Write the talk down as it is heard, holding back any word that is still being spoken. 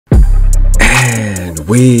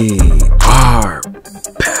we are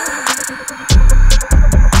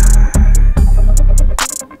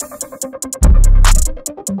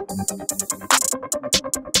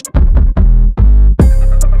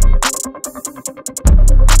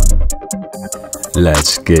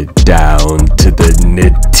Let's get down to the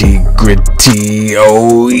nitty gritty,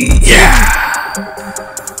 oh yeah!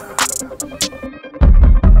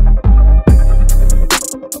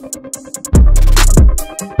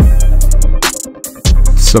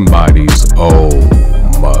 Somebody's O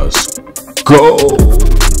must go.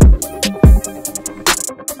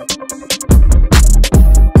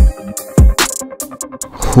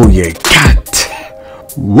 Who you got?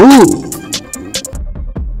 Woo!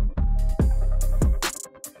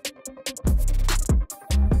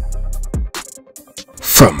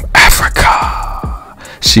 From Africa,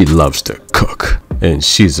 she loves to cook, and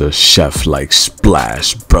she's a chef like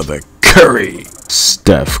Splash Brother Curry.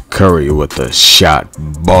 Steph Curry with a shot,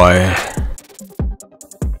 boy.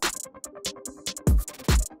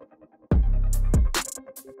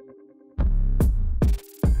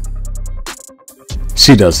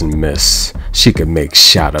 She doesn't miss. She can make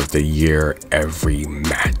shot of the year every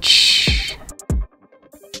match.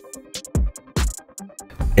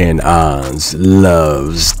 And Ons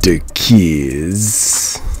loves the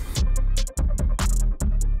kids.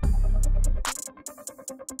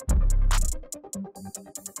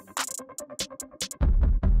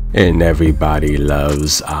 And everybody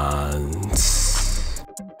loves Ons.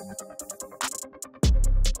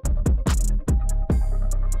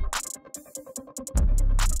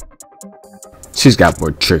 She's got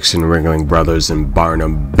more tricks than Ringling Brothers and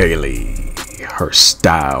Barnum Bailey. Her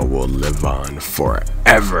style will live on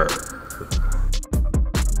forever.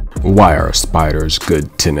 Why are spiders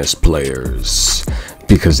good tennis players?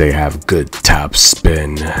 Because they have good top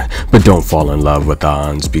spin. But don't fall in love with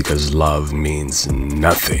Ons because love means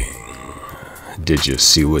nothing. Did you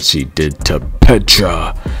see what she did to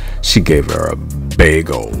Petra? She gave her a big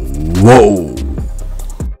ol' whoa.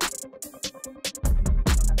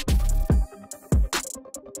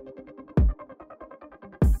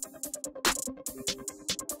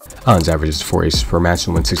 Ons averages 4 aces per match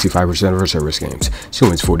and wins 65% of her service games. She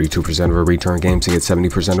wins 42% of her return games and gets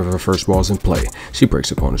 70% of her first balls in play. She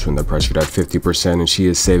breaks opponents when they're pressured at 50%, and she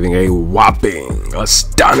is saving a whopping,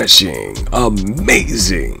 astonishing,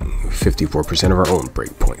 amazing 54% of her own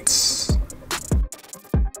break points.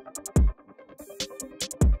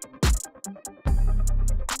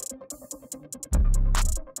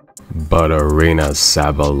 But Aryna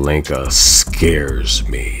Sabalenka scares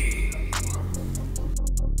me.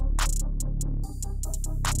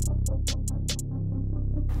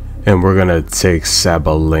 And we're gonna take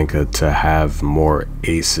Sabalenka to have more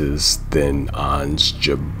aces than Ons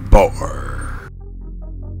Jabeur.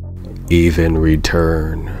 Even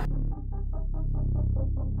return.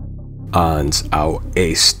 Ons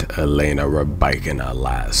out-aced Aryna Rybakina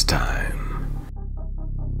last time.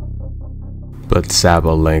 But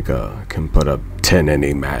Sabalenka can put up 10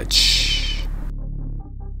 any match.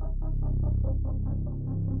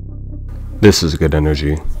 This is good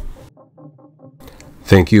energy.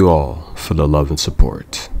 Thank you all for the love and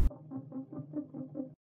support.